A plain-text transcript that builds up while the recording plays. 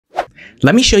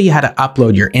Let me show you how to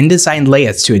upload your InDesign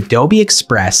layouts to Adobe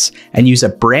Express and use a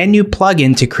brand new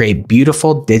plugin to create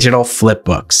beautiful digital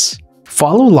flipbooks.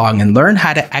 Follow along and learn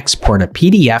how to export a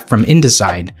PDF from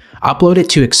InDesign, upload it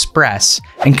to Express,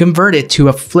 and convert it to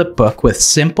a flipbook with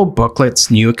Simplebooklet's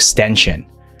new extension.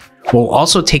 We'll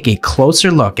also take a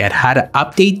closer look at how to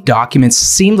update documents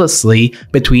seamlessly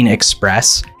between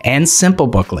Express and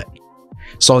Simplebooklet.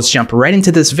 So let's jump right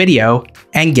into this video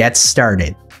and get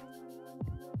started.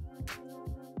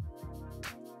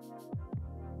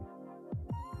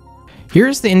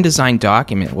 Here's the InDesign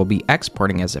document we'll be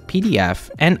exporting as a PDF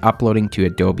and uploading to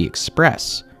Adobe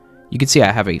Express. You can see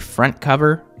I have a front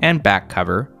cover and back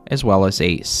cover, as well as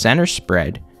a center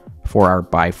spread for our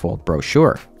bifold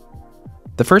brochure.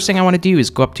 The first thing I want to do is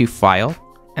go up to File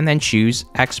and then choose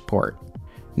Export.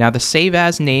 Now the Save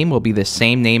As name will be the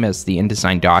same name as the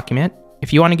InDesign document.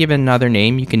 If you want to give it another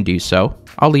name, you can do so.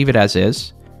 I'll leave it as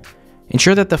is.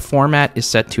 Ensure that the format is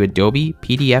set to Adobe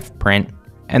PDF Print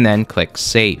and then click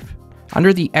Save.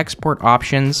 Under the export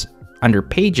options, under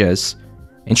Pages,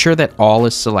 ensure that all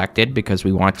is selected because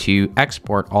we want to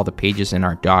export all the pages in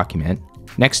our document.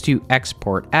 Next to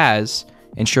Export As,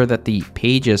 ensure that the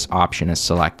Pages option is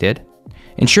selected.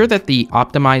 Ensure that the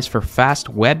Optimize for Fast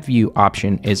Web View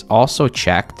option is also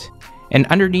checked. And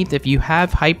underneath, if you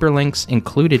have hyperlinks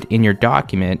included in your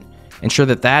document, ensure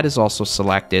that that is also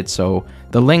selected so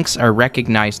the links are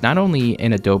recognized not only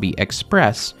in Adobe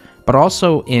Express, but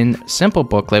also in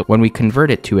Simplebooklet when we convert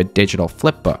it to a digital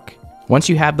flipbook. Once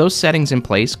you have those settings in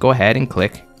place, go ahead and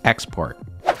click Export.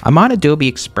 I'm on Adobe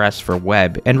Express for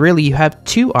web, and really you have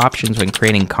two options when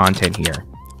creating content here.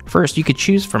 First, you could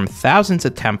choose from thousands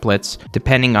of templates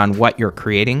depending on what you're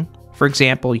creating. For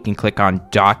example, you can click on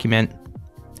Document,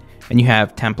 and you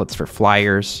have templates for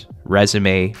flyers,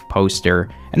 resume, poster,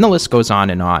 and the list goes on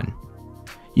and on.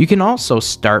 You can also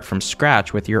start from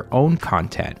scratch with your own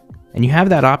content. And you have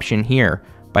that option here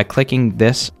by clicking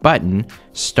this button,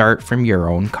 Start from Your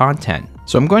Own Content.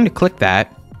 So I'm going to click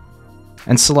that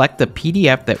and select the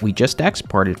PDF that we just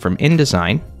exported from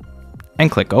InDesign and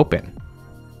click Open.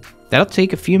 That'll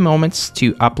take a few moments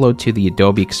to upload to the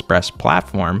Adobe Express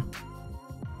platform.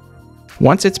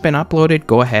 Once it's been uploaded,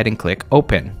 go ahead and click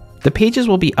Open. The pages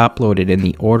will be uploaded in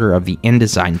the order of the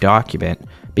InDesign document,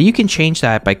 but you can change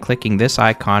that by clicking this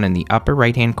icon in the upper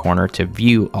right-hand corner to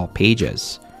view all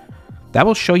pages. That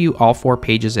will show you all 4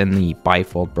 pages in the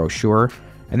bifold brochure,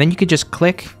 and then you could just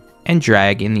click and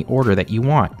drag in the order that you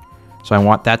want. So I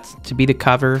want that to be the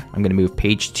cover. I'm going to move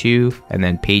page 2 and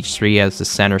then page 3 as the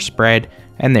center spread,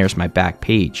 and there's my back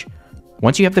page.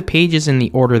 Once you have the pages in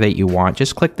the order that you want,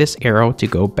 just click this arrow to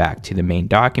go back to the main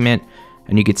document,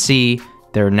 and you can see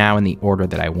they're now in the order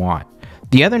that I want.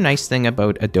 The other nice thing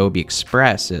about Adobe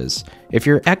Express is if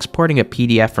you're exporting a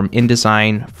PDF from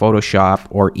InDesign, Photoshop,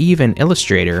 or even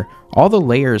Illustrator, all the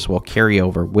layers will carry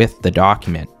over with the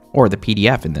document, or the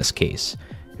PDF in this case.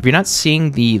 If you're not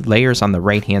seeing the layers on the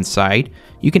right-hand side,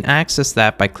 you can access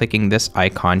that by clicking this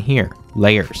icon here,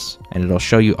 Layers, and it'll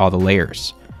show you all the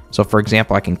layers. So for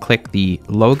example, I can click the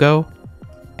logo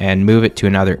and move it to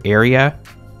another area,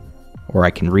 or I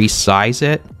can resize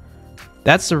it.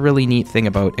 That's the really neat thing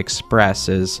about Express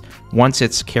is once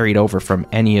it's carried over from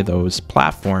any of those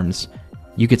platforms,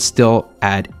 you could still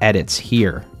add edits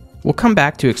here. We'll come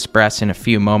back to Express in a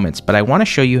few moments, but I want to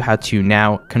show you how to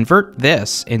now convert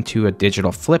this into a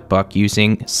digital flipbook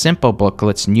using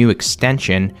Simplebooklet's new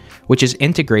extension, which is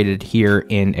integrated here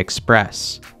in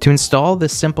Express. To install the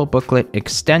Simplebooklet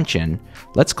extension,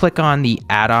 let's click on the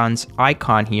add-ons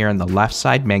icon here in the left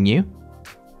side menu,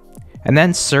 and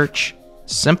then search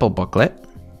Simplebooklet.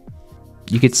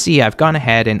 You can see I've gone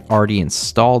ahead and already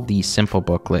installed the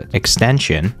Simplebooklet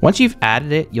extension. Once you've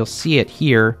added it, you'll see it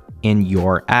here in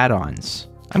your add-ons.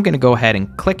 I'm going to go ahead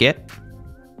and click it,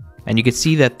 and you can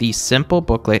see that the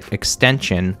Simplebooklet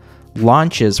extension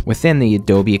launches within the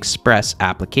Adobe Express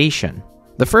application.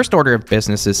 The first order of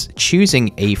business is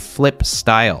choosing a flip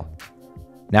style.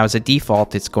 Now as a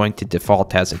default, it's going to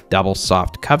default as a double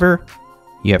soft cover.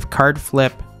 You have card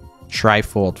flip,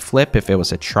 trifold flip if it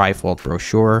was a trifold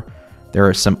brochure. There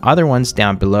are some other ones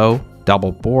down below,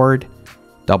 double board,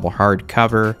 double hard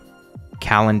cover,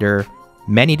 calendar,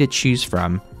 many to choose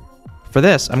from. For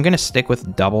this, I'm going to stick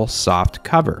with double soft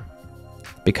cover.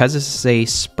 Because this is a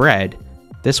spread,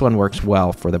 this one works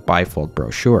well for the bifold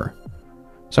brochure.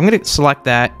 So I'm going to select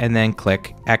that and then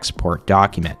click Export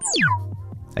Document.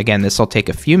 Again, this will take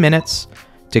a few minutes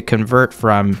to convert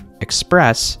from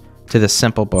Express to the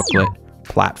Simplebooklet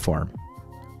platform.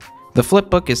 The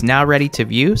flipbook is now ready to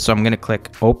view, so I'm going to click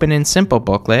Open in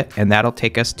Simplebooklet, and that'll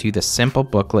take us to the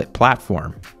Simplebooklet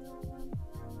platform.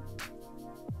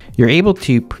 You're able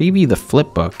to preview the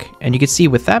flipbook, and you can see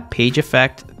with that page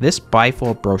effect, this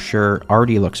bifold brochure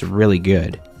already looks really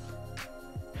good.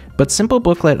 But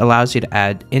Simplebooklet allows you to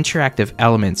add interactive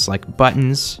elements like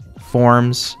buttons,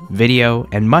 forms, video,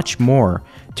 and much more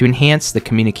to enhance the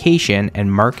communication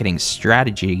and marketing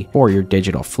strategy for your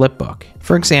digital flipbook.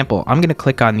 For example, I'm going to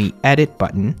click on the Edit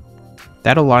button.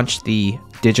 That'll launch the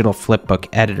digital flipbook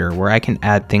editor where I can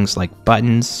add things like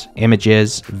buttons,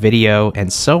 images, video,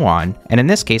 and so on. And in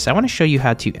this case, I want to show you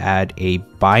how to add a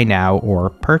buy now or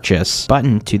purchase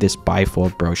button to this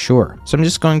bifold brochure. So I'm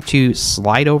just going to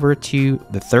slide over to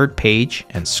the third page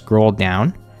and scroll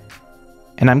down.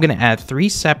 And I'm going to add 3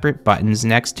 separate buttons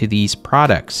next to these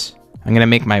products. I'm going to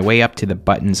make my way up to the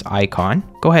buttons icon.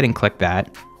 Go ahead and click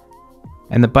that.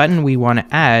 And the button we want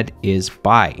to add is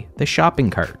Buy, the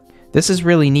shopping cart. This is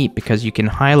really neat because you can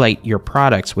highlight your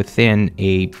products within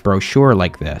a brochure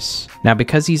like this. Now,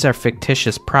 because these are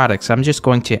fictitious products, I'm just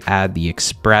going to add the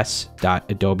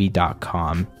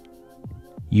express.adobe.com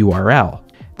URL.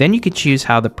 Then you can choose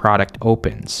how the product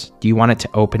opens. Do you want it to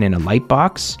open in a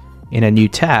lightbox, in a new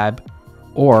tab,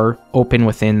 or open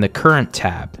within the current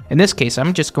tab? In this case,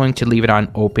 I'm just going to leave it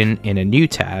on Open in a new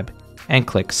tab and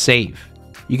click Save.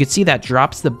 You can see that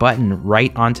drops the button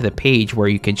right onto the page where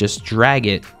you can just drag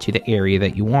it to the area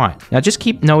that you want. Now just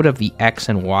keep note of the X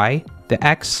and Y. The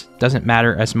X doesn't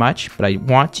matter as much, but I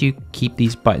want to keep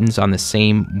these buttons on the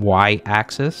same Y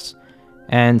axis.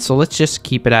 And so let's just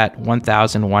keep it at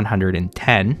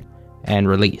 1110 and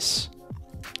release.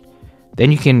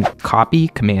 Then you can copy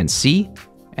Command C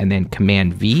and then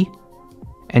Command V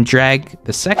and drag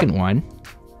the second one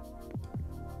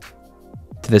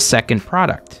to the second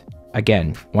product.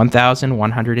 Again,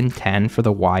 1110 for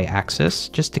the Y axis,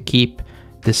 just to keep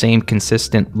the same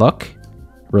consistent look.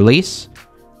 Release,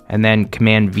 and then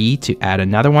Command V to add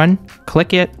another one.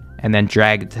 Click it, and then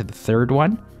drag it to the third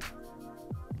one.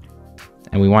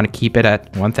 And we want to keep it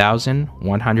at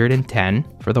 1110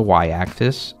 for the Y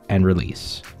axis, and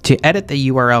release. To edit the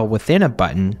URL within a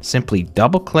button, simply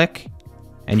double click,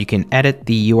 and you can edit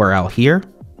the URL here.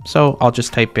 So I'll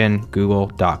just type in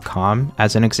google.com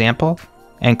as an example,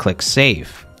 and click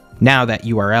Save. Now that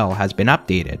URL has been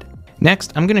updated.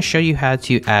 Next, I'm going to show you how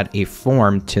to add a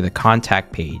form to the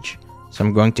contact page. So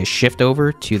I'm going to shift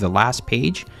over to the last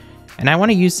page, and I want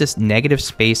to use this negative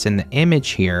space in the image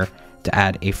here to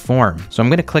add a form. So I'm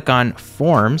going to click on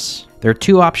Forms. There are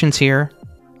 2 options here,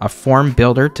 a form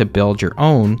builder to build your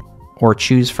own, or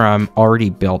choose from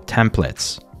already built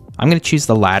templates. I'm going to choose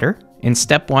the latter. In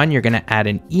step 1, you're going to add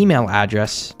an email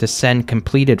address to send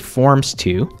completed forms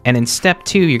to, and in step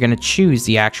 2, you're going to choose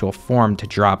the actual form to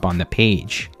drop on the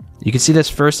page. You can see this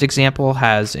first example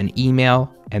has an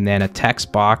email and then a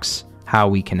text box, how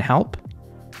we can help.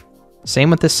 Same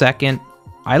with the second.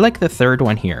 I like the third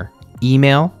one here,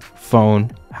 email, phone,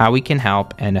 how we can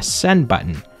help, and a send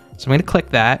button. So I'm going to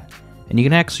click that, and you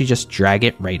can actually just drag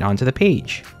it right onto the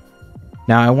page.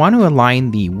 Now I want to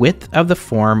align the width of the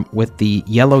form with the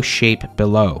yellow shape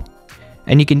below.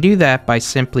 And you can do that by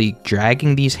simply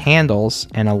dragging these handles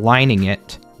and aligning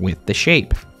it with the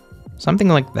shape. Something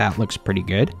like that looks pretty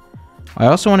good. I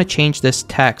also want to change this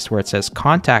text where it says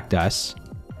Contact Us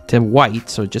to white,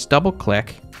 so just double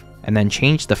click and then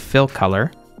change the fill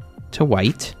color to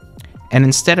white. And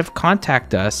instead of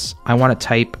Contact Us, I want to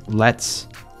type Let's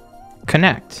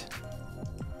Connect.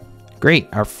 Great,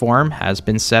 our form has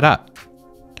been set up.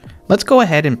 Let's go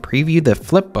ahead and preview the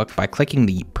flipbook by clicking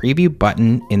the preview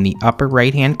button in the upper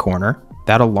right hand corner.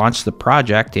 That'll launch the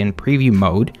project in preview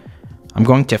mode. I'm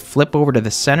going to flip over to the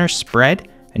center spread,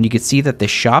 and you can see that the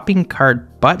shopping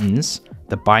cart buttons,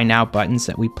 the buy now buttons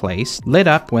that we placed, lit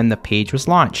up when the page was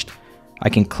launched. I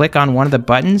can click on one of the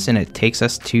buttons and it takes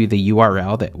us to the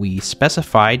URL that we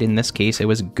specified. In this case, it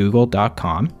was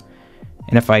google.com.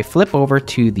 And if I flip over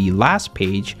to the last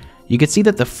page, you can see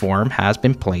that the form has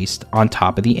been placed on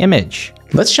top of the image.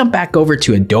 Let's jump back over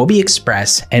to Adobe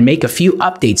Express and make a few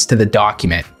updates to the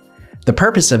document. The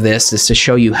purpose of this is to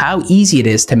show you how easy it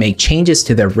is to make changes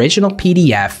to the original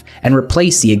PDF and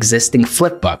replace the existing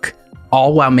flipbook,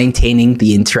 all while maintaining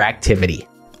the interactivity.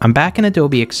 I'm back in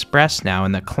Adobe Express now,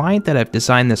 and the client that I've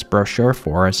designed this brochure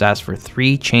for has asked for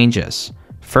 3 changes.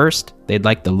 First, they'd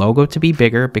like the logo to be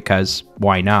bigger because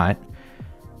why not?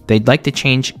 They'd like to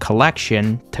change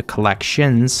collection to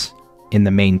collections in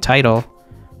the main title.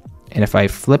 And if I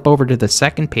flip over to the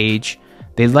second page,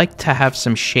 they'd like to have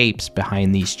some shapes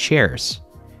behind these chairs.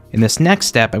 In this next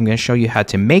step, I'm going to show you how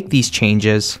to make these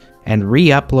changes and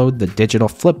re-upload the digital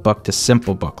flipbook to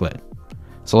Simplebooklet.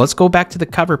 So let's go back to the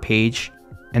cover page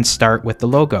and start with the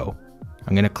logo.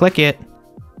 I'm going to click it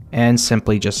and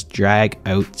simply just drag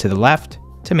out to the left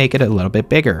to make it a little bit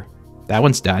bigger. That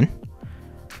one's done.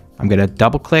 I'm going to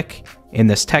double click in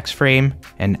this text frame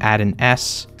and add an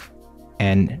S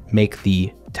and make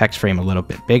the text frame a little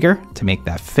bit bigger to make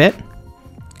that fit.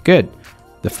 Good.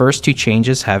 The first two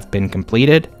changes have been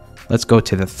completed. Let's go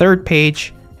to the third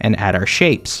page and add our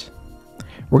shapes.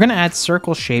 We're going to add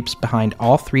circle shapes behind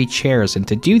all three chairs, and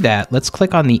to do that, let's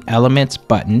click on the Elements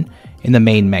button in the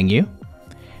main menu.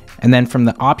 And then from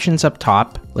the options up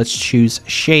top, let's choose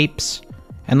Shapes,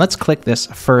 and let's click this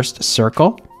first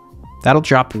circle. That'll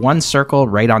drop one circle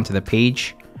right onto the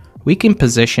page. We can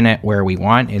position it where we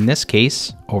want, in this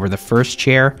case, over the first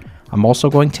chair. I'm also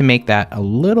going to make that a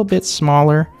little bit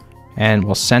smaller, and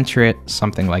we'll center it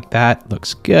something like that.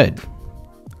 Looks good.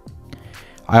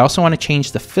 I also want to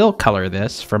change the fill color of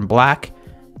this from black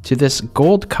to this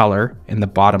gold color in the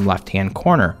bottom left-hand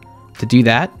corner. To do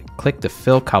that, click the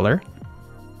fill color,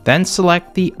 then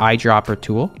select the eyedropper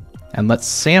tool, and let's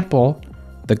sample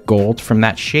the gold from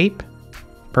that shape.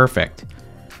 Perfect.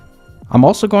 I'm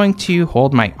also going to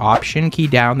hold my Option key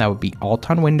down, that would be Alt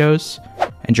on Windows,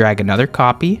 and drag another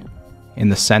copy in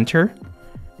the center,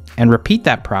 and repeat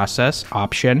that process,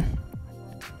 Option,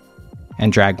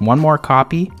 and drag one more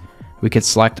copy. We could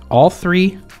select all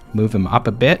three, move them up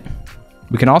a bit.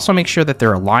 We can also make sure that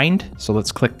they're aligned, so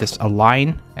let's click this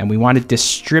Align, and we want to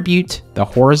distribute the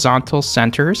horizontal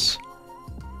centers.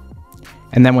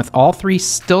 And then with all three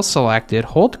still selected,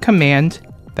 hold Command,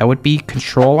 that would be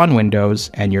Control on Windows,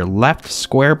 and your left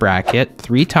square bracket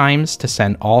 3 times to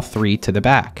send all three to the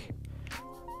back.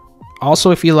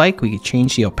 Also, if you like, we could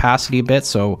change the opacity a bit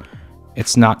so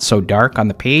it's not so dark on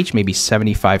the page, maybe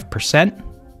 75%.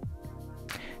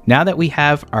 Now that we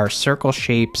have our circle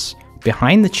shapes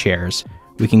behind the chairs,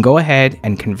 we can go ahead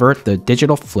and convert the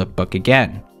digital flipbook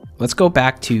again. Let's go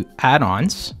back to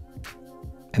Add-ons,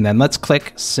 and then let's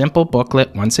click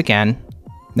Simplebooklet once again.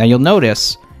 Now you'll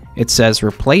notice it says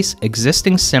replace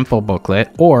existing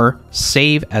Simplebooklet or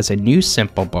save as a new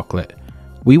Simplebooklet.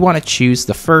 We want to choose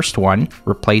the first one,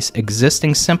 replace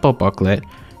existing Simplebooklet.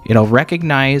 It'll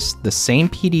recognize the same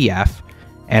PDF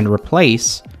and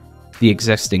replace the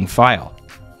existing file.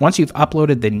 Once you've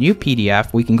uploaded the new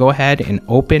PDF, we can go ahead and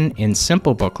open in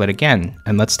Simplebooklet again,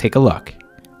 and let's take a look.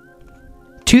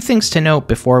 Two things to note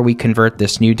before we convert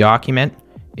this new document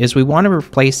is we want to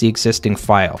replace the existing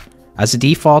file. As a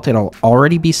default, it'll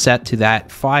already be set to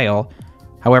that file.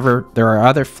 However, there are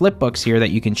other flipbooks here that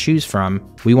you can choose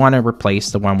from. We want to replace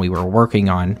the one we were working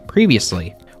on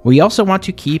previously. We also want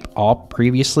to keep all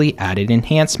previously added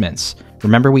enhancements.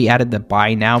 Remember, we added the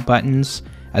Buy Now buttons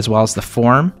as well as the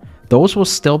form. Those will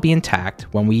still be intact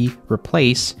when we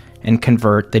replace and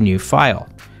convert the new file.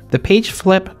 The page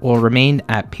flip will remain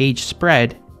at page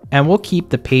spread, and we'll keep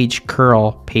the page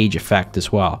curl page effect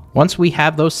as well. Once we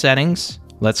have those settings,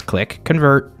 let's click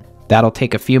Convert. That'll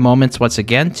take a few moments once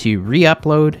again to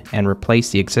re-upload and replace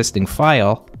the existing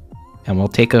file, and we'll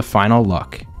take a final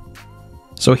look.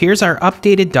 So here's our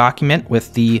updated document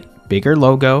with the bigger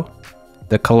logo,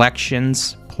 the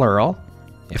collections plural.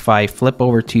 If I flip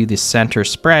over to the center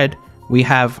spread, we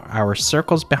have our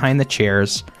circles behind the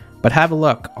chairs, but have a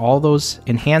look, all those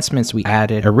enhancements we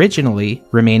added originally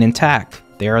remain intact.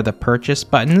 There are the purchase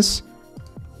buttons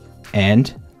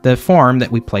and the form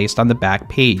that we placed on the back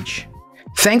page.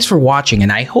 Thanks for watching,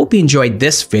 and I hope you enjoyed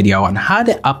this video on how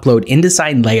to upload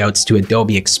InDesign layouts to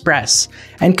Adobe Express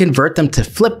and convert them to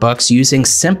flipbooks using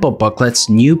Simplebooklet's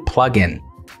new plugin.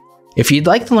 If you'd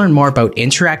like to learn more about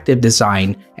interactive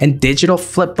design and digital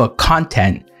flipbook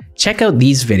content, check out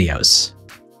these videos.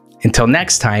 Until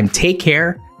next time, take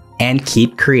care and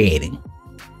keep creating.